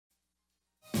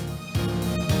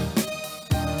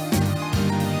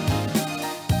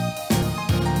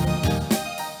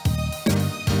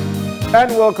And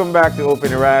welcome back to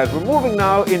Open Your Eyes. We're moving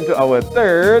now into our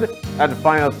third and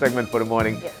final segment for the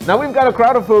morning. Yes. Now we've got a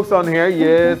crowd of folks on here.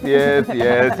 Yes, yes,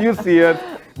 yes. You see it.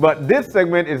 But this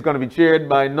segment is going to be chaired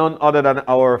by none other than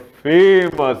our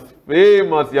famous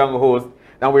young host.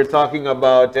 Now we're talking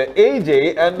about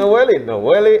AJ and Noelle.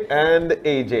 Noelle and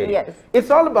AJ. Yes. It's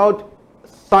all about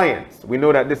science. We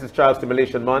know that this is Child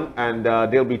Stimulation Month, and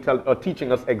they'll be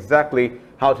teaching us exactly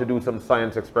how to do some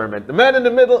science experiment. The man in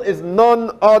the middle is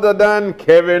none other than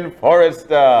Kevin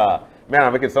Forrester. Man,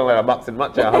 I'm making it sound like a boxing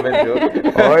match, haven't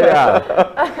you? Oh,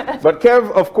 yeah. But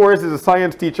Kev, of course, is a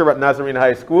science teacher at Nazarene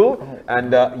High School.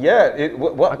 And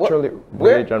Actually,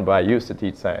 religion, but I used to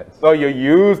teach science. Oh, you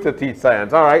used to teach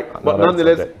science. All right. But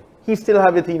nonetheless, subject. He still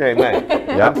have it in mind.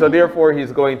 Yeah. And so therefore,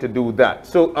 he's going to do that.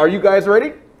 So are you guys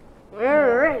ready?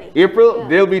 We're ready. April, yeah.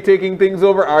 They'll be taking things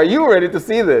over. Are you ready to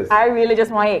see this? I really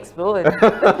just want to explode.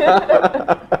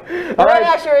 Nobody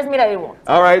assures me that it won't.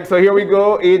 All right, so here we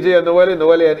go. AJ and Noelle,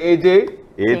 Noelle and AJ.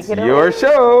 It's your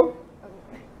show.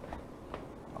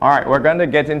 All right, we're going to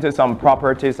get into some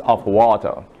properties of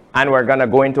water. And we're going to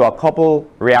go into a couple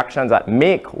reactions that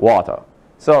make water.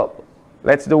 So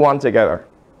let's do one together.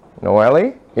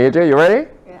 Noelle, AJ, you ready?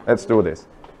 Yeah. Let's do this.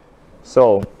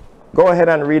 So go ahead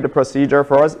and read the procedure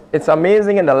for us. It's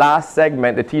amazing, in the last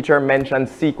segment, the teacher mentioned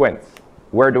sequence.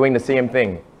 We're doing the same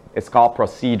thing. It's called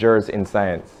procedures in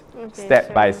science. Okay,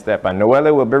 step by step. And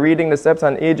Noelle will be reading the steps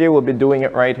and AJ will be doing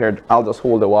it right here. I'll just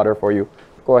hold the water for you.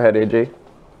 Go ahead, AJ.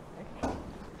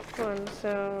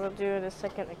 So we'll do the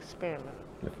second experiment.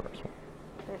 The first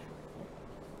one.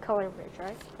 Color bridge,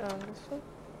 right? This one.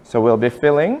 So we'll be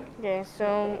filling. Okay,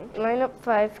 so line up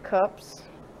 5 cups.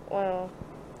 Well,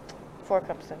 4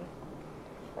 cups in.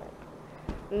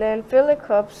 And then fill the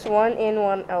cups 1 in,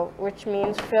 1 out, which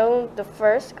means fill the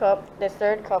first cup, the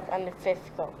third cup, and the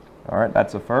 5th cup. All right,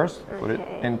 that's the first. Okay. Put it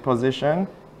in position.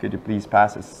 Could you please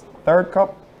pass this third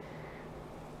cup?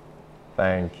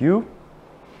 Thank you.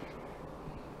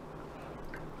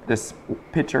 This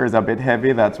pitcher is a bit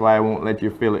heavy, that's why I won't let you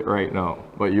fill it right now,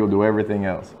 but you'll do everything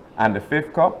else. And the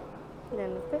 5th cup?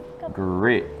 Then the 5th cup.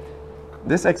 Great.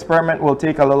 This experiment will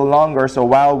take a little longer, so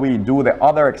while we do the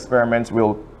other experiments,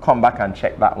 we'll come back and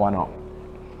check that one out.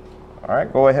 All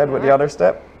right, go ahead with the other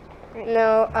step.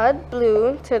 Now add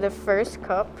blue to the first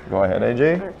cup. Go ahead,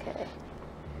 AJ. Okay.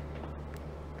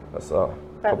 That's a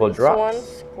couple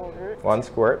drops. 1 squirt. 1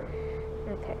 squirt.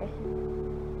 Okay.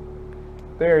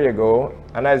 There you go.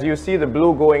 And as you see the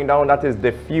blue going down, that is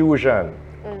diffusion.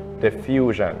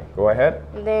 Diffusion. Go ahead.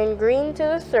 Then green to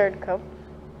the third cup.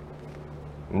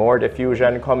 More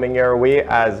diffusion coming your way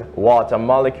as water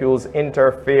molecules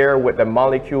interfere with the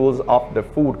molecules of the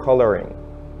food coloring.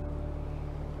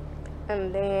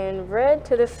 And then red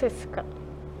to the 5th cup.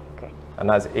 Okay. And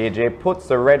as AJ puts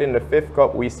the red in the 5th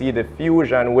cup, we see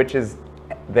diffusion, which is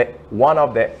one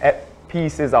of the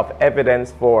pieces of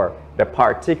evidence for the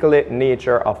particulate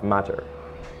nature of matter.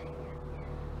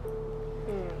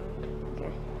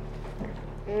 Okay.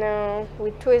 Now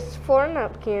we twist 4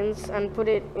 napkins and put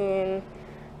it in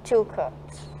 2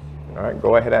 cups. All right,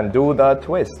 go ahead and do the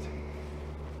twist.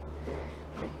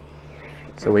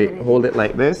 So we hold it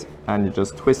like this, and you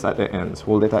just twist at the ends.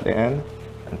 Hold it at the end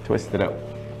and twist it out.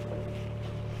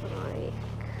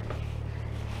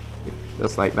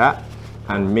 Just like that,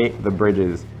 and make the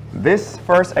bridges. This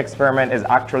first experiment is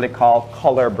actually called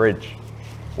color bridge.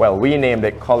 Well, we named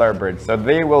it color bridge. So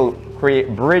they will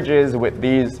create bridges with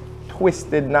these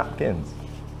twisted napkins.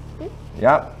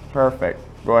 Yeah, perfect.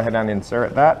 Go ahead and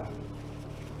insert that.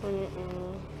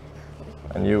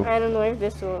 And you I don't know if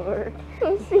this will work.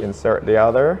 insert the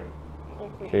other.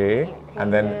 Okay,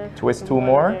 and then twist 2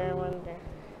 more. One there.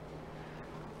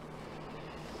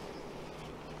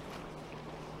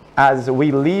 As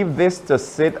we leave this to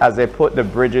sit, as they put the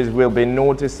bridges, we'll be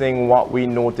noticing what we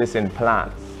notice in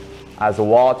plants. As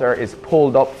water is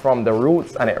pulled up from the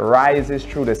roots and it rises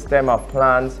through the stem of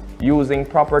plants using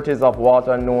properties of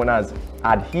water known as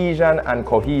adhesion and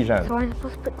cohesion.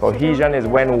 Cohesion is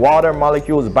when water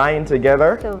molecules bind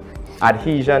together.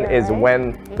 Adhesion is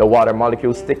when the water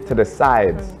molecules stick to the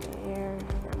sides.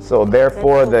 So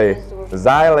therefore the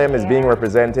xylem is being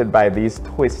represented by these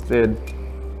twisted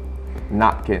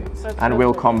napkins, and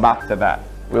we'll come back to that.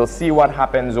 We'll see what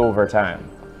happens over time.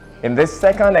 In this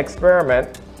second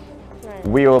experiment,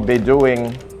 we will be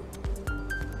doing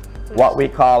what we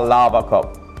call lava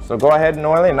cup. So go ahead,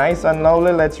 Noelle, nice and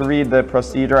slowly. Let's read the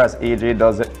procedure as AJ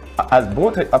does it. As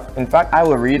both, in fact, I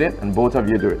will read it and both of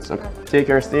you do it. So take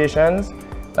your stations.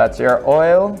 That's your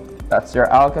oil. That's your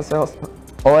alkyl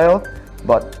oil.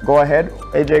 But go ahead,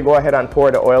 AJ, go ahead and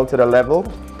pour the oil to the level.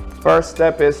 First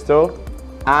step is to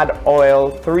add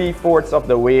oil 3/4 of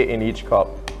the way in each cup.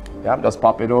 Yep, just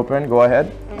pop it open. Go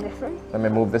ahead. And this one? Let me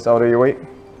move this out of your way.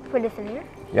 Put this in here?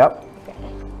 Yep. Okay.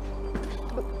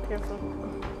 Beautiful.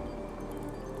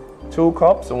 2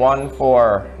 cups, one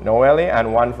for Noelle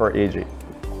and one for AJ.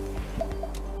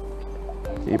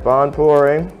 Keep on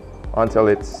pouring until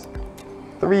it's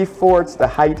 3/4 the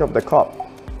height of the cup.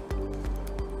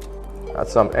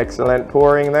 That's some excellent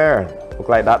pouring there. Look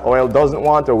like that oil doesn't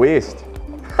want to waste.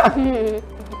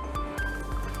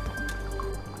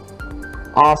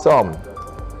 Awesome.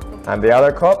 And the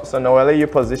other cup, so Noelle, you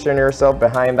position yourself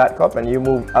behind that cup and you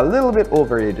move a little bit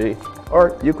over, AJ.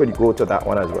 Or you could go to that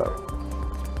one as well.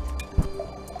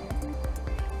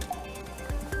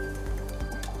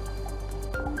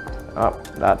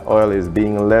 That oil is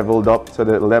being leveled up to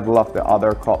the level of the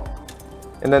other cup.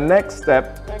 In the next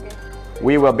step,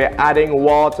 we will be adding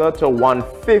water to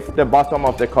 1/5 the bottom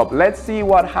of the cup. Let's see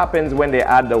what happens when they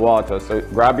add the water. So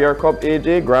grab your cup,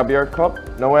 AJ, grab your cup,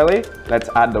 Noelle. Let's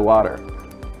add the water.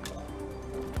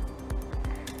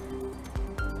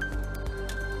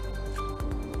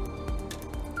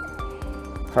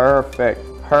 Perfect,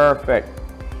 perfect.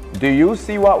 Do you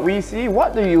see what we see?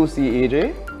 What do you see,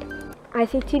 AJ? I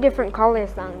see 2 different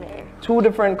colors down there. 2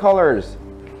 different colors.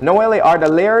 Noelle, are the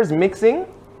layers mixing?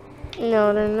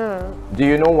 No, they're not. Do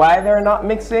you know why they're not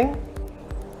mixing?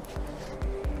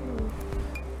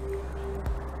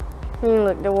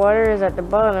 Look, the water is at the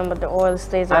bottom, but the oil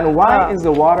stays at the top. And why is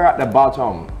the water at the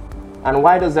bottom? And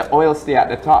why does the oil stay at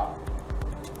the top?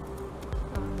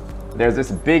 There's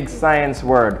this big science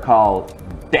word called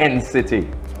density.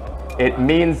 It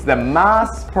means the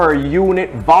mass per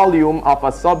unit volume of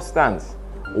a substance.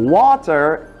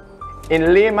 Water,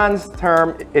 in layman's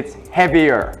term, it's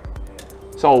heavier.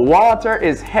 So water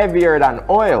is heavier than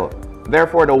oil.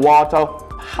 Therefore, the water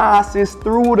passes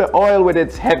through the oil with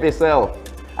its heavy self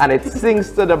and it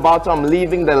sinks to the bottom,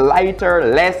 leaving the lighter,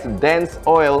 less dense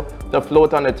oil to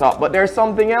float on the top. But there's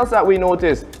something else that we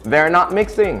notice. They're not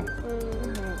mixing.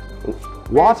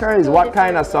 Water is what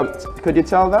kind of could you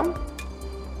tell them?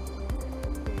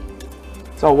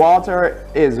 So water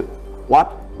is,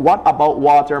 what about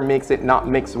water makes it not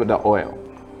mix with the oil?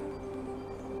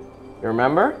 You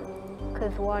remember?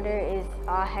 Because water is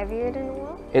heavier than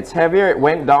oil? It's heavier, it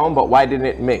went down, but why didn't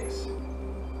it mix?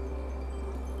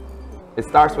 It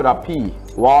starts with a P.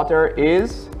 Water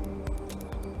is,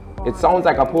 it sounds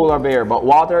like a polar bear, but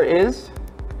water is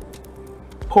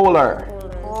polar.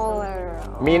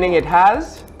 Meaning it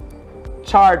has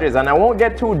charges. And I won't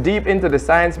get too deep into the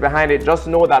science behind it. Just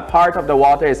know that part of the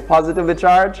water is positively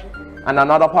charged and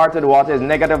another part of the water is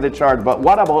negatively charged. But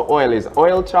what about oil? Is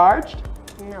oil charged?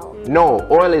 No. No,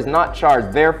 oil is not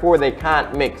charged. Therefore, they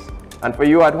can't mix. And for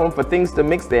you at home, for things to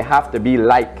mix, they have to be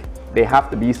like. They have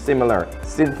to be similar.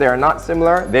 Since they're not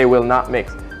similar, they will not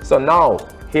mix. So now,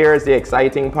 here's the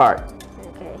exciting part.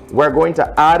 Okay. We're going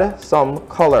to add some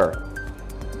color.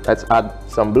 Let's add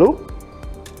some blue.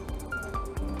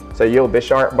 So you'll be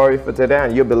Shark Boy for today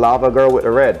and you'll be Lava Girl with the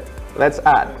red. Let's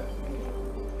add.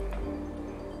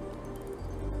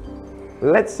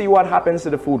 Let's see what happens to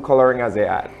the food coloring as they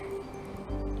add.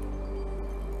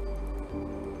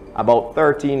 About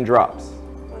 13 drops.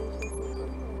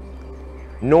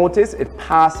 Notice it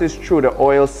passes through the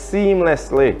oil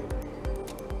seamlessly,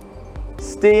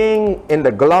 staying in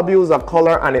the globules of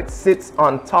color, and it sits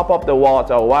on top of the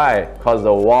water. Why? Because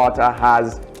the water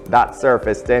has that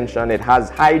surface tension. It has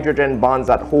hydrogen bonds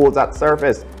that holds that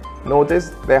surface.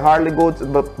 Notice they hardly go to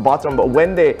the bottom, but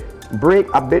when they break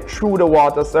a bit through the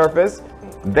water surface,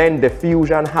 then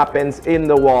diffusion happens in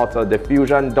the water.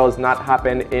 Diffusion does not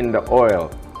happen in the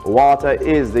oil. Water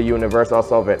is the universal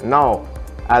solvent. Now,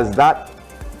 as that,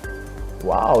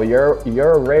 wow,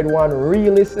 your red one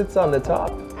really sits on the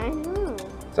top. I know.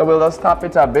 So we'll just tap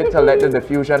it a bit to let the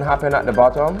diffusion happen at the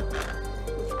bottom.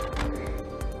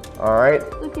 All right.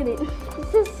 Look at it.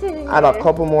 It's just sitting Add there. a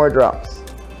couple more drops.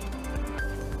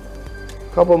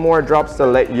 Couple more drops to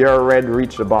let your red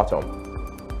reach the bottom.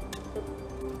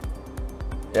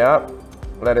 Yep.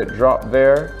 Let it drop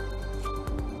there.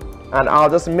 And I'll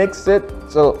just mix it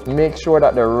to make sure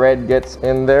that the red gets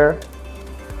in there.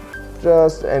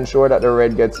 Just ensure that the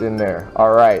red gets in there.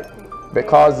 All right.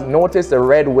 Because notice the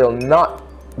red will not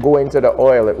go into the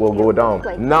oil. It will go down.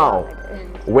 Now,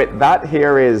 with that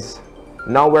here is,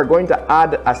 now we're going to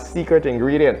add a secret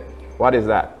ingredient. What is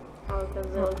that?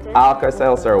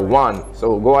 Alka-Seltzer 1.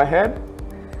 So go ahead.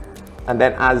 And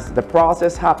then as the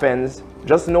process happens,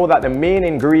 just know that the main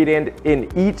ingredient in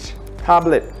each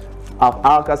tablet of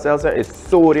Alka-Seltzer is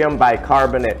sodium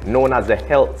bicarbonate, known as the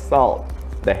health salt.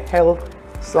 The health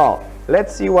salt.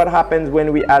 Let's see what happens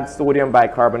when we add sodium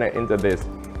bicarbonate into this.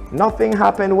 Nothing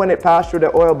happened when it passed through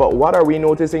the oil, but what are we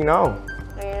noticing now?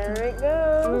 There it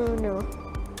goes. Oh no.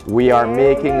 We are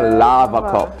making lava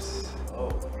cups.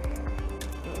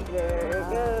 There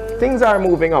it goes. Things are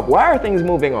moving up. Why are things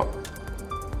moving up?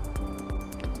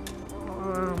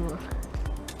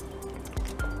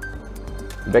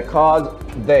 Because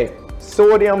the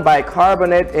sodium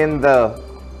bicarbonate in the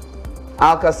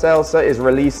Alka-Seltzer is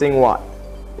releasing what?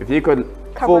 If you could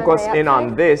Carbon focus in on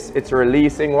dioxide. this, it's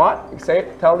releasing what? Say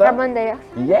it, tell them. Carbon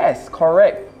dioxide. Yes,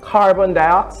 correct. Carbon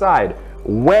dioxide.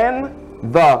 When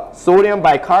the sodium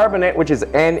bicarbonate, which is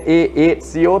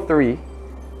Na8CO3,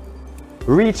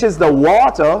 reaches the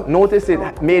water, notice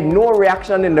it made no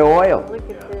reaction in the oil. Look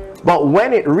at this. But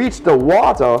when it reached the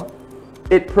water,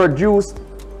 it produced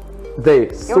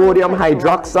the sodium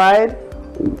hydroxide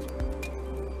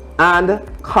and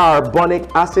carbonic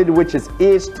acid, which is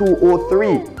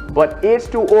H2O3. But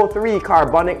H2O3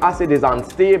 carbonic acid is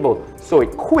unstable, so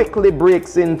it quickly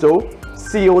breaks into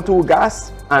CO2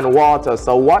 gas and water.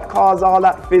 So what caused all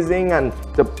that fizzing and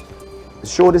to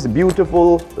show this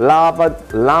beautiful lava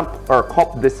lamp or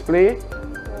cup display?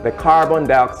 The carbon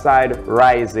dioxide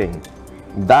rising.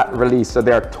 That release. So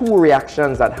there are two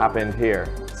reactions that happened here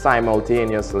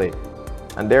simultaneously.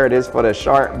 And there it is for the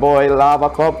Shark Boy lava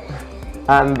cup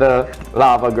and the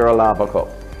Lava Girl lava cup.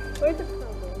 Where's the carbon?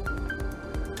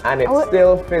 And it's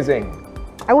still fizzing.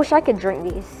 I wish I could drink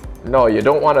these. No, you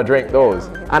don't want to drink those.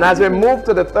 And as we move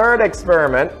to the third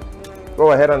experiment,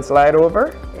 go ahead and slide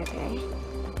over. Okay.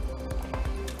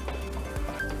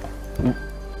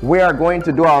 We are going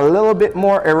to do a little bit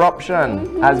more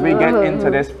eruption as we get into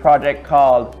this project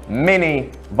called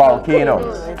mini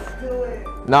volcanoes.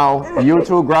 Now, you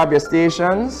two grab your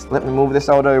stations. Let me move this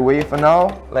out of the way for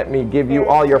now. Let me give you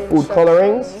all your food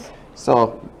colorings.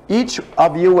 So each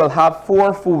of you will have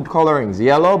 4 food colorings: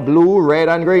 yellow, blue, red,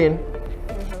 and green.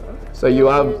 So you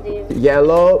have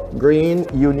yellow, green,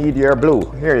 you need your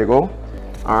blue. Here you go.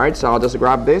 All right, so I'll just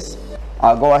grab this.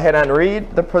 I'll go ahead and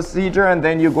read the procedure and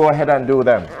then you go ahead and do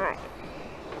them. All right.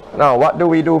 Now, what do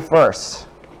we do first?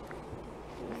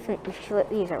 I think we flip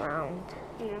these around.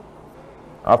 Yeah.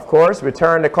 Of course, we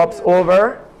turn the cups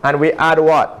over and we add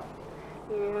what?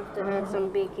 You have to add some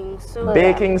baking soda.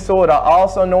 Baking soda,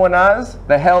 also known as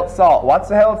the health salt. What's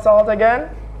the health salt again?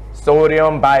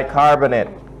 Sodium bicarbonate,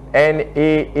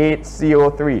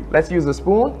 Na8CO3. Let's use the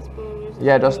spoon.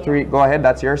 Yeah, just 3. Go ahead,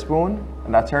 that's your spoon.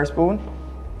 And that's her spoon.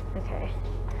 Okay.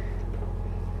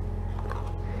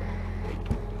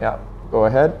 Yeah, go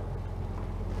ahead.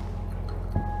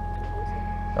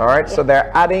 All right, so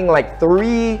they're adding like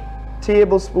 3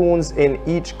 tablespoons in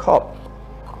each cup.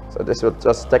 So this will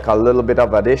just take a little bit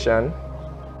of addition.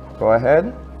 Go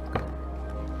ahead.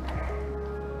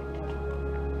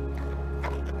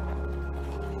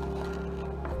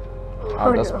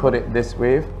 I'll just put it this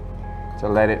way to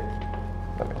let me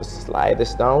just slide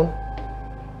this down.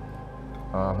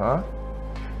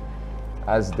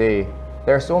 As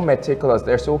they're so meticulous,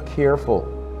 they're so careful.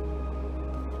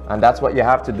 And that's what you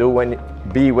have to do when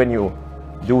you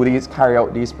carry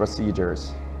out these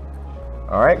procedures.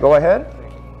 All right, go ahead.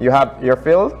 You're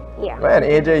filled? Yeah. Man,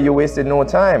 AJ, you wasted no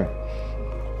time.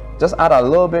 Just add a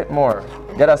little bit more.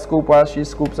 Get a scoop while she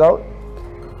scoops out.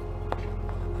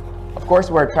 Of course,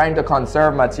 we're trying to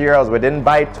conserve materials. We didn't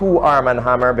buy 2 Arm &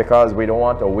 Hammer because we don't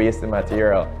want to waste the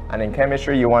material. And in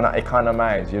chemistry, you want to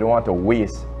economize. You don't want to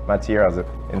waste materials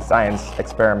in science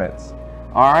experiments.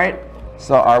 All right,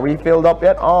 so are we filled up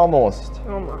yet? Almost.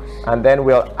 Almost. And then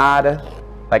we'll add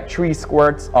like 3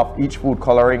 squirts of each food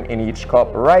coloring in each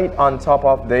cup right on top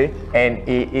of the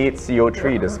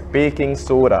Na8CO3, this baking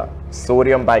soda,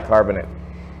 sodium bicarbonate.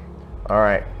 All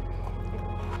right.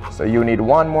 So you need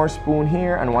 1 more spoon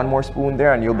here and 1 more spoon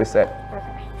there and you'll be set.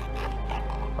 Okay.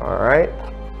 All right.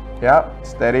 Yep.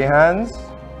 Steady hands.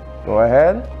 Go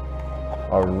ahead.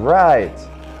 All right.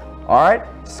 All right.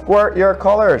 Squirt your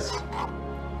colors.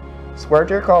 Squirt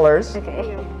your colors.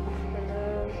 Okay.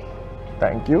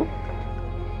 Thank you.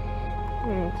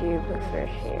 I'm gonna do blue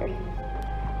first here.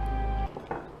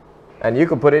 And you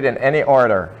can put it in any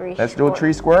order. 3 Let's do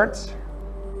 3 squirts.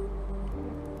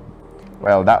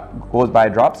 Well, that goes by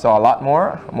drops, so a lot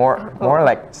more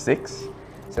like 6,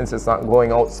 since it's not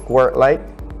going out squirt like,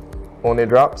 only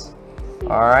drops.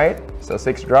 All right, so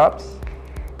 6 drops.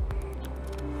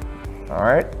 All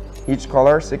right, each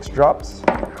color 6 drops.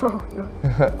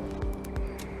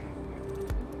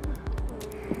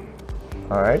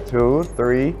 All right, 2,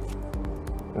 3.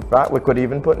 In fact, we could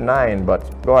even put 9, but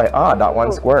go ahead. Ah, that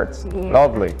one squirts.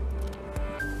 Lovely.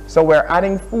 So we're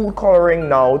adding food coloring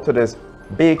now to this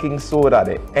baking soda,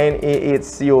 the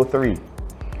Na8CO3.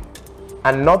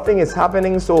 And nothing is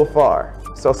happening so far.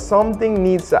 So something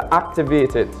needs to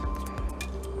activate it.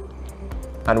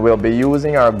 And we'll be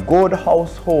using our good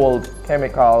household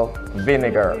chemical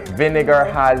vinegar. Vinegar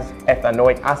has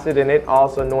ethanoic acid in it,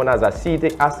 also known as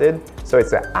acetic acid. So it's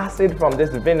the acid from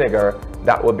this vinegar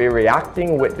that will be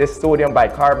reacting with this sodium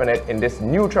bicarbonate in this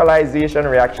neutralization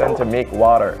reaction to make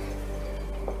water.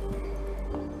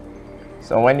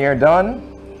 So when you're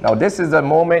done, now this is the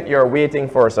moment you're waiting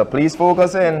for, so please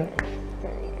focus in.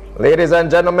 Ladies and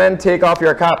gentlemen, take off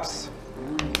your caps.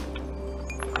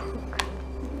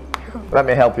 Let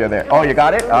me help you there. Oh, you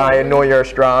got it? I know you're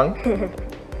strong.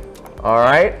 All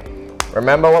right.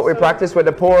 Remember what we practiced with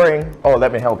the pouring. Oh,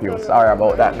 let me help you. Sorry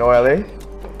about that, Noelle.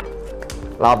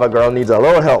 Lava girl needs a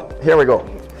little help. Here we go.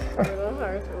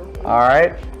 All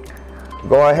right.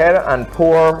 Go ahead and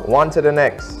pour one to the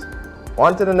next.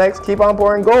 One to the next. Keep on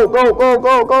pouring. Go, go, go,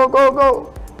 go, go, go,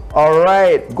 go. All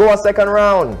right. Go a second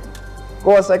round.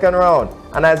 Go a second round.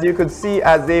 And as you could see,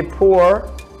 as they pour,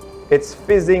 it's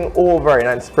fizzing over and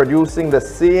it's producing the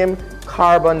same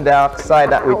carbon dioxide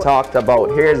that we talked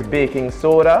about. Here's baking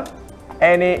soda,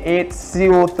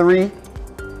 Na8CO3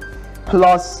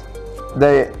 plus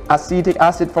the acetic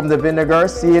acid from the vinegar,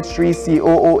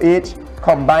 CH3COOH,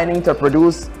 combining to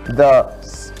produce the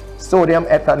sodium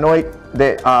ethanoic,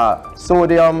 the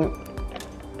sodium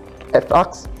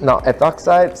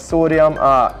ethoxide, sodium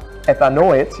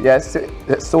ethanoate, yes,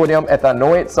 sodium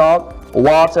ethanoate salt,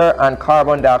 water, and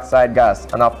carbon dioxide gas.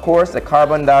 And of course, the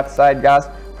carbon dioxide gas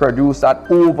produces that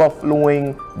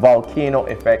overflowing volcano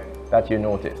effect that you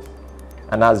notice.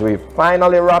 And as we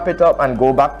finally wrap it up and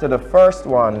go back to the first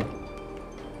one,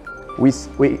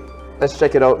 let's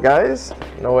check it out, guys.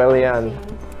 Noelle and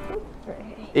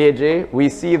AJ, we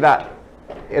see that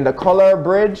in the color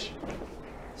bridge,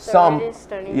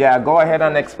 yeah, go ahead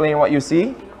and explain what you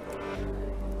see.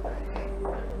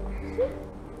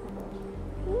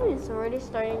 It's already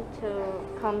starting to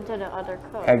come to the other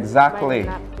cup. Exactly.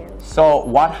 So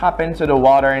what happened to the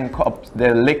water in cups,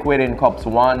 the liquid in cups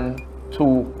 1,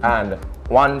 2, and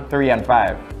 1, 3, and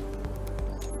 5?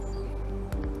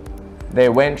 They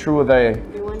went through the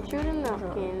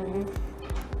napkin.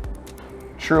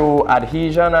 Through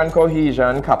adhesion and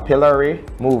cohesion, capillary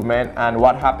movement, and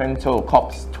what happened to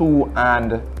cups 2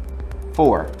 and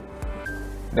 4?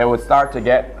 They would start to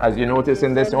get, as you notice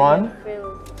in this one,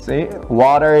 see,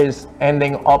 water is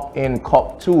ending up in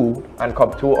cup 2, and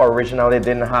cup 2 originally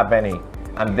didn't have any.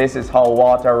 And this is how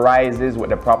water rises with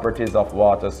the properties of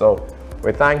water. So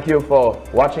we thank you for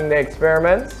watching the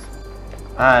experiments.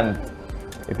 And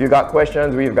if you got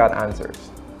questions, we've got answers.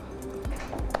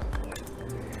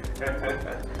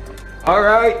 All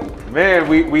right, man,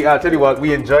 I'll tell you what,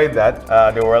 we enjoyed that.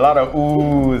 There were a lot of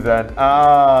oohs and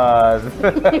ahs.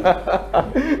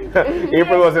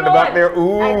 April was in the back there,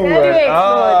 ooh and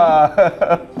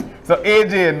ah. So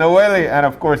AJ, Noelle, and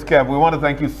of course Kev, we want to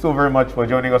thank you so very much for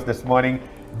joining us this morning.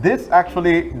 This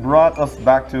actually brought us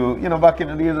back to, back in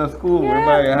the days of school.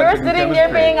 Yeah, we're sitting here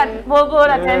paying a full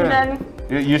attention.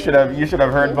 You should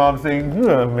have heard Mom saying,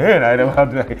 oh, man, I don't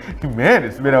have to, man,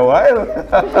 it's been a while.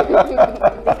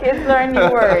 The kids learn new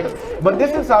words. But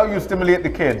this is how you stimulate the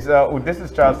kids. This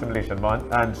is Child Stimulation Month,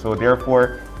 and so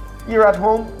therefore, you're at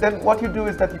home, then what you do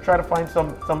is that you try to find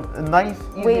some nice,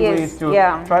 easy ways to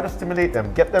try to stimulate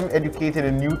them, get them educated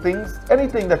in new things,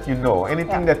 anything that you know,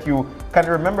 anything that you can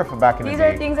remember from back in the day.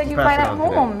 These are things that you find at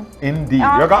home. Indeed.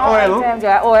 You got oil?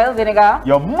 Yeah, oil, vinegar.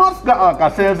 You must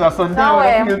got sales or something.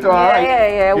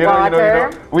 Water.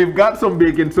 We've got some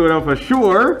baking soda for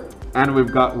sure, and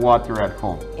we've got water at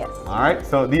home. Yes. All right,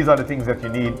 so these are the things that you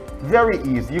need. Very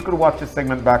easy. You could watch this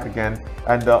segment back again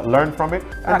and learn from it.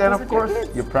 And then, of course,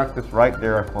 you practice right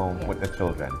there at home with the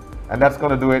children. And that's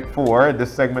going to do it for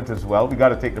this segment as well. We got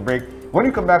to take the break. When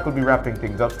you come back, we'll be wrapping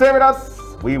things up. Stay with us.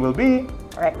 We will be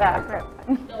right back.